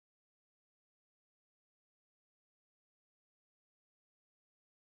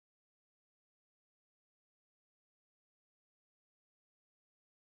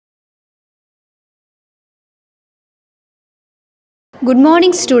Good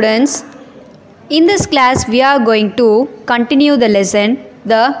morning, students. In this class, we are going to continue the lesson,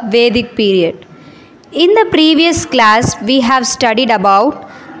 the Vedic period. In the previous class, we have studied about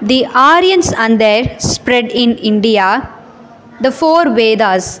the Aryans and their spread in India, the four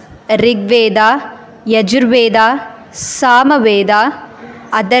Vedas, Rig Veda, Yajurveda, Samaveda,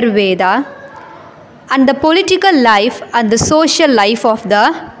 Atharvaveda, and the political life and the social life of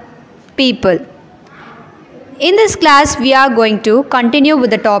the people. In this class, we are going to continue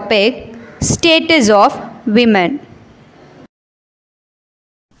with the topic Status of Women.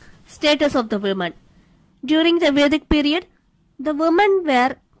 Status of the women. During the Vedic period, the women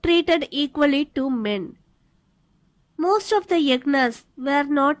were treated equally to men. Most of the yajnas were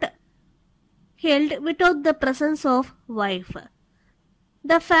not held without the presence of wife.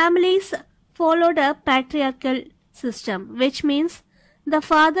 The families followed a patriarchal system, which means the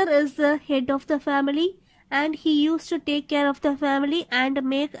father is the head of the family and he used to take care of the family and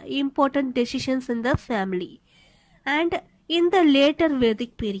make important decisions in the family. And in the later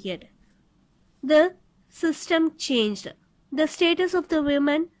Vedic period, the system changed. The status of the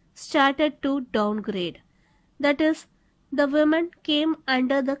women started to downgrade. That is, the women came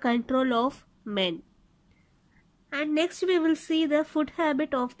under the control of men. And next we will see the food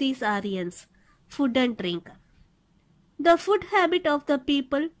habit of these Aryans, food and drink. The food habit of the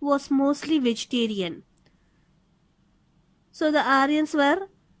people was mostly vegetarian. So the Aryans were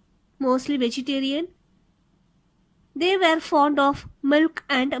mostly vegetarian. They were fond of milk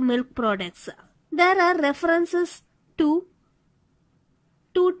and milk products. There are references to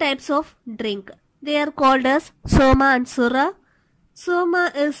two types of drink. They are called as Soma and Sura.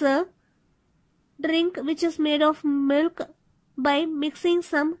 Soma is a drink which is made of milk by mixing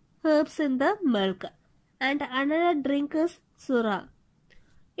some herbs in the milk. And another drink is Sura.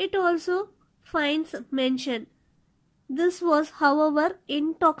 It also finds mention. This was, however,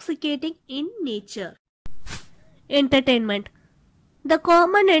 intoxicating in nature. Entertainment. The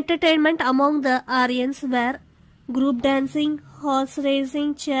common entertainment among the Aryans were group dancing, horse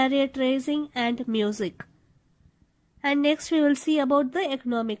racing, chariot racing and music. And next we will see about the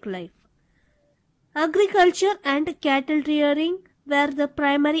economic life. Agriculture and cattle rearing were the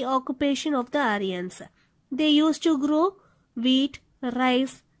primary occupation of the Aryans. They used to grow wheat,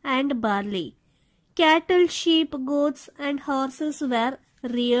 rice and barley. Cattle, sheep, goats and horses were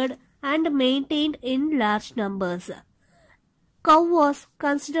reared and maintained in large numbers. Cow was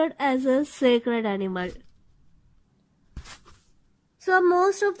considered as a sacred animal. So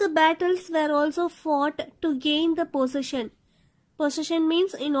most of the battles were also fought to gain the possession. Possession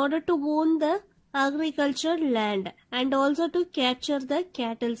means in order to own the agricultural land and also to capture the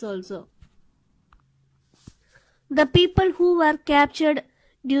cattle also. The people who were captured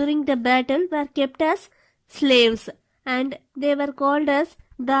during the battle were kept as slaves and they were called as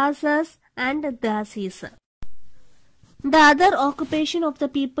dasas and dasis. The other occupation of the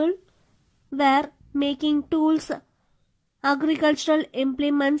people were making tools, agricultural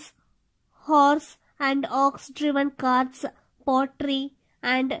implements, horse and ox-driven carts, pottery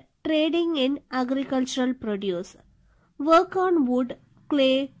and trading in agricultural produce. Work on wood,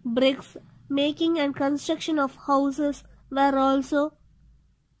 clay, bricks, making and construction of houses were also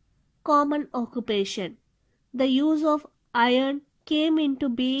common occupation. The use of iron came into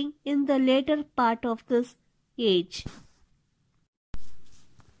being in the later part of this age.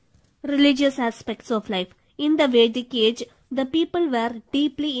 Religious aspects of life. In the Vedic age, the people were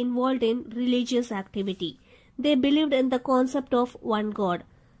deeply involved in religious activity. They believed in the concept of one God.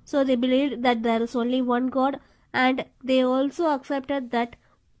 So they believed that there is only one God and they also accepted that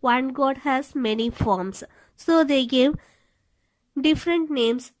one God has many forms. So they gave different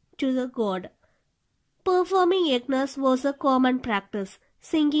names to the God. Performing yajnas was a common practice.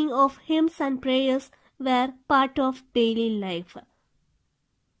 Singing of hymns and prayers were part of daily life.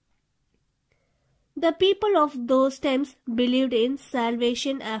 The people of those times believed in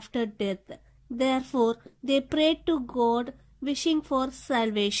salvation after death. Therefore, they prayed to God wishing for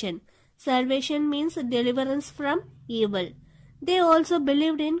salvation. Salvation means deliverance from evil. They also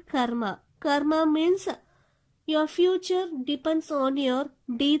believed in karma. Karma means your future depends on your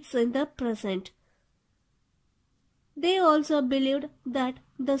deeds in the present. They also believed that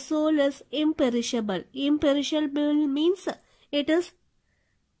the soul is imperishable. Imperishable means it is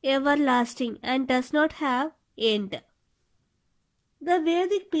everlasting and does not have end. The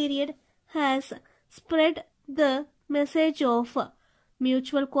Vedic period has spread the message of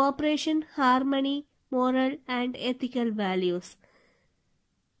mutual cooperation, harmony, moral and ethical values.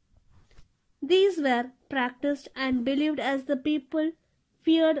 These were practiced and believed as the people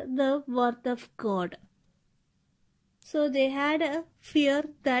feared the worth of God. So they had a fear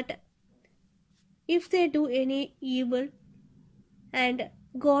that if they do any evil, and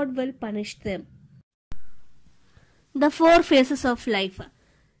God will punish them. The 4 phases of life.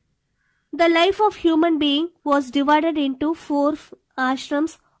 The life of human being was divided into 4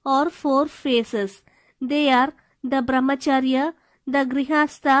 ashrams or 4 phases. They are the brahmacharya, the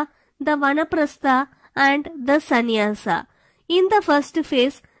grihastha, the vanaprastha and the sannyasa. In the first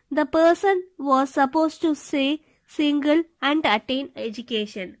phase, the person was supposed to stay single and attain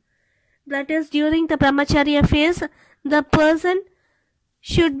education. That is, during the brahmacharya phase, the person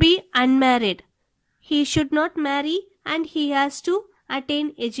should be unmarried. He should not marry and he has to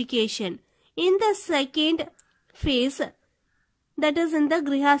attain education. In the second phase, that is in the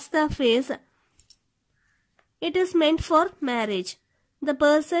grihastha phase, it is meant for marriage. The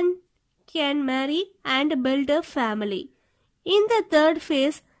person can marry and build a family. In the third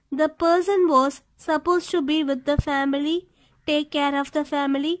phase, the person was supposed to be with the family, take care of the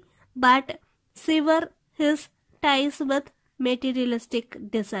family, but sever his ties with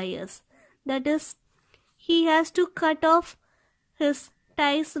materialistic desires. That is, he has to cut off his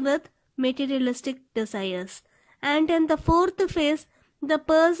ties with materialistic desires. And in the fourth phase, the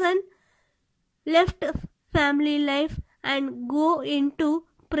person left family life and go into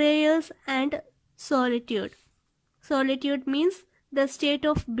prayers and solitude. Solitude means the state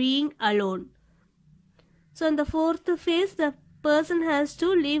of being alone. So in the fourth phase, the person has to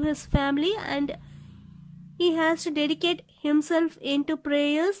leave his family and he has to dedicate himself into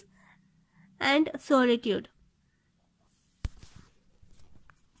prayers and solitude.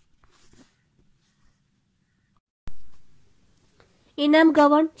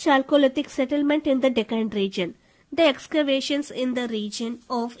 Inamgaon Chalcolithic settlement in the Deccan region. The excavations in the region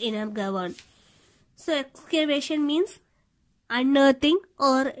of Inamgaon. So excavation means unearthing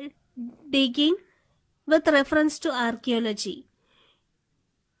or digging with reference to archaeology.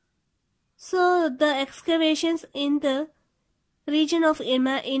 So the excavations in the region of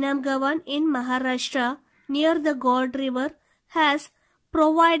Inamgaon in Maharashtra near the God River has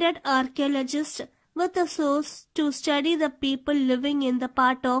provided archaeologists with a source to study the people living in the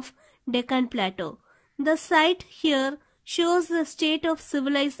part of Deccan Plateau. The site here shows the state of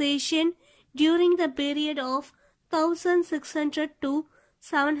civilization during the period of 1600 to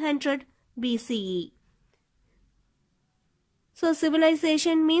 700 BCE. So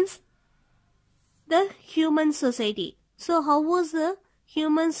civilization means the human society. So how was the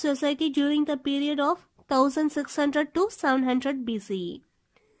human society during the period of 1600 to 700 BCE?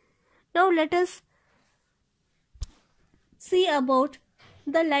 Now let us see about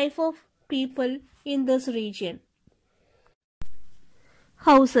the life of people in this region.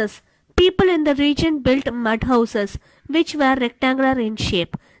 Houses. People in the region built mud houses which were rectangular in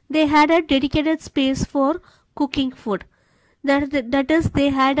shape. They had a dedicated space for cooking food. That is, they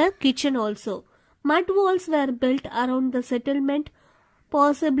had a kitchen also. Mud walls were built around the settlement,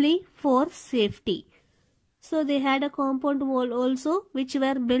 possibly for safety. So they had a compound wall also which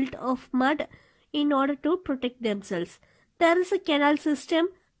were built of mud in order to protect themselves. There is a canal system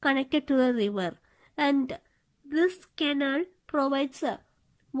connected to the river and this canal provides a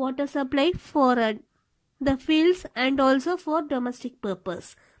water supply for the fields and also for domestic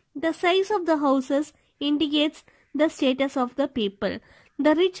purpose. The size of the houses indicates the status of the people.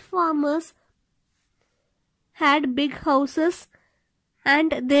 The rich farmers had big houses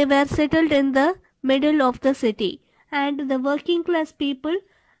and they were settled in the middle of the city, and the working class people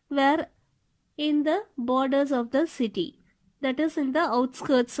were in the borders of the city, that is in the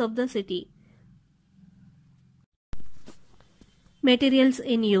outskirts of the city. Materials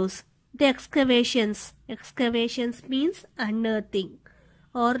in use. The excavations. Excavations means unearthing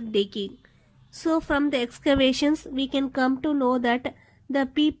or digging. So from the excavations we can come to know that the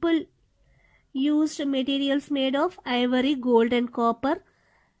people used materials made of ivory, gold and copper,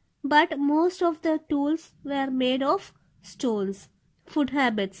 but most of the tools were made of stones. Food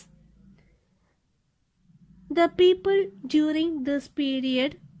habits. The people during this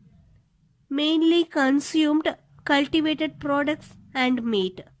period mainly consumed cultivated products and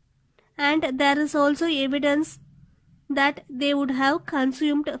meat, and there is also evidence that they would have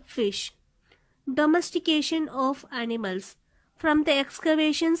consumed fish. Domestication of animals. From the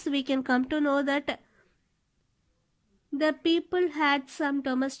excavations we can come to know that the people had some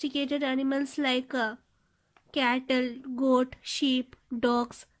domesticated animals like cattle, goat, sheep,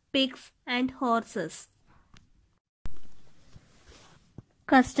 dogs, pigs and horses.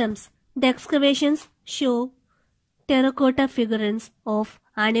 Customs. The excavations show terracotta figurines of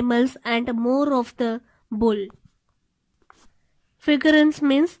animals and more of the bull. Figurines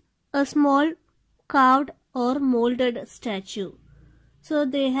means a small carved or molded statue. So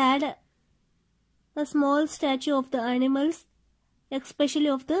they had a small statue of the animals, especially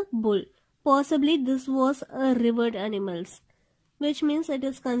of the bull. Possibly this was a revered animals, which means it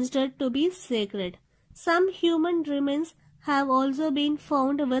is considered to be sacred. Some human remains have also been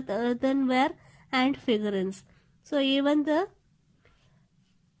found with earthenware and figurines. So even the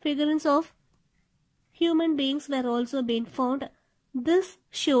figurines of human beings were also being found. This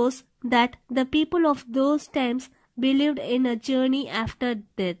shows that the people of those times believed in a journey after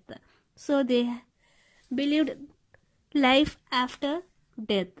death. So they believed life after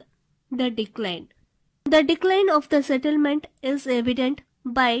death. The decline. The decline of the settlement is evident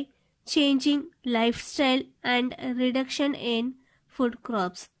by changing lifestyle and reduction in food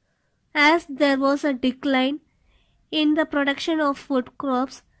crops. As there was a decline in the production of food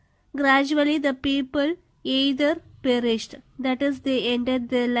crops, gradually the people either perished, that is, they ended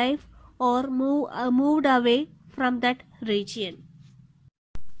their life, or moved away from that region.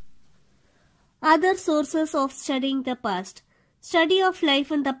 Other sources of studying the past. Study of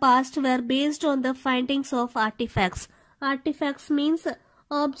life in the past were based on the findings of artifacts. Artifacts means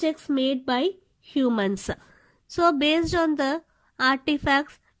objects made by humans. So based on the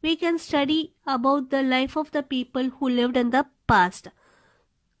artifacts, we can study about the life of the people who lived in the past.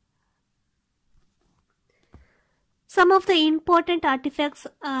 Some of the important artifacts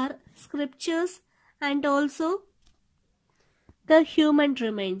are scriptures and also the human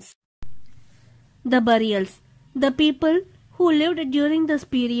remains. The burials. The people who lived during this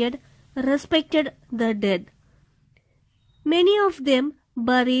period respected the dead. Many of them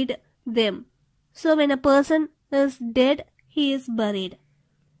buried them. So when a person is dead, he is buried.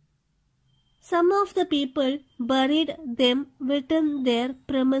 Some of the people buried them within their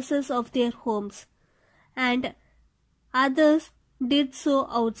premises of their homes, and others did so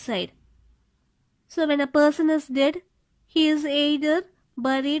outside. So when a person is dead, he is either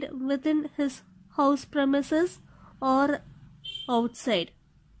buried within his house premises or outside.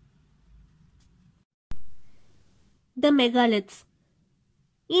 The megaliths.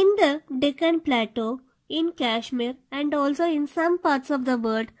 In the Deccan Plateau, in Kashmir, and also in some parts of the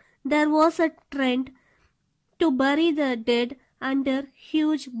world, there was a trend to bury the dead under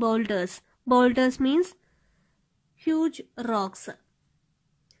huge boulders. Boulders means huge rocks.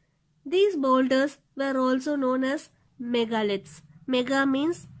 These boulders were also known as megaliths. Mega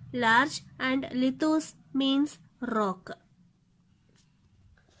means large and lithos means rock.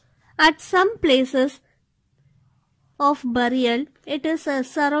 At some places of burial, it is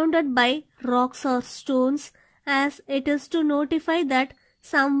surrounded by rocks or stones, as it is to notify that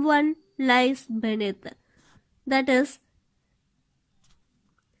someone lies beneath. That is,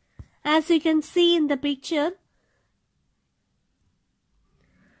 as you can see in the picture,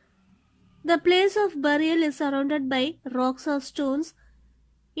 the place of burial is surrounded by rocks or stones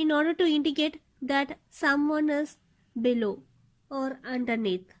in order to indicate that someone is below or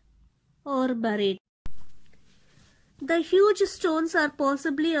underneath or buried. The huge stones are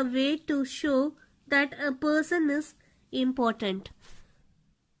possibly a way to show that a person is important.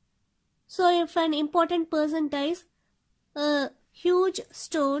 So if an important person dies, a huge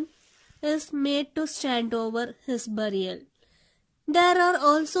stone is made to stand over his burial. There are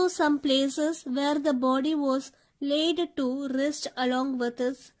also some places where the body was laid to rest along with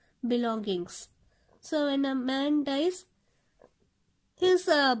his belongings. So when a man dies, his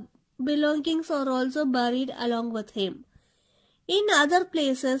belongings are also buried along with him. In other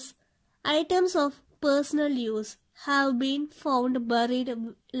places, items of personal use have been found buried,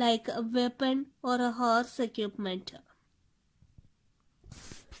 like a weapon or a horse equipment.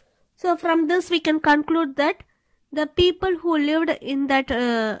 So from this we can conclude that the people who lived in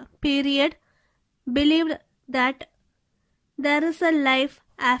that period believed that there is a life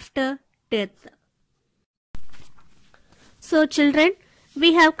after death. So children,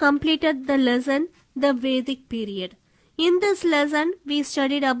 we have completed the lesson, the Vedic period. In this lesson, we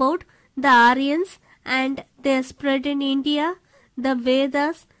studied about the Aryans and their spread in India, the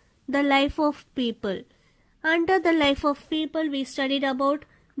Vedas, the life of people. Under the life of people, we studied about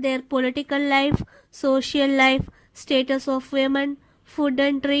their political life, social life, status of women, food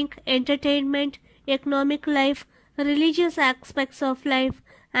and drink, entertainment, economic life, religious aspects of life,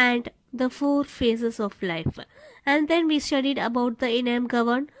 and the 4 phases of life. And then we studied about the Inam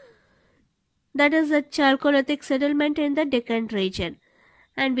Gavan, that is a Chalcolithic settlement in the Deccan region.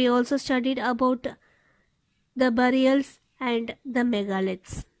 And we also studied about the burials and the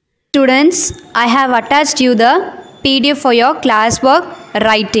megaliths. Students, I have attached you the PDF for your classwork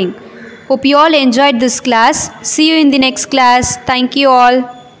writing. Hope you all enjoyed this class. See you in the next class. Thank you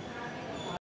all.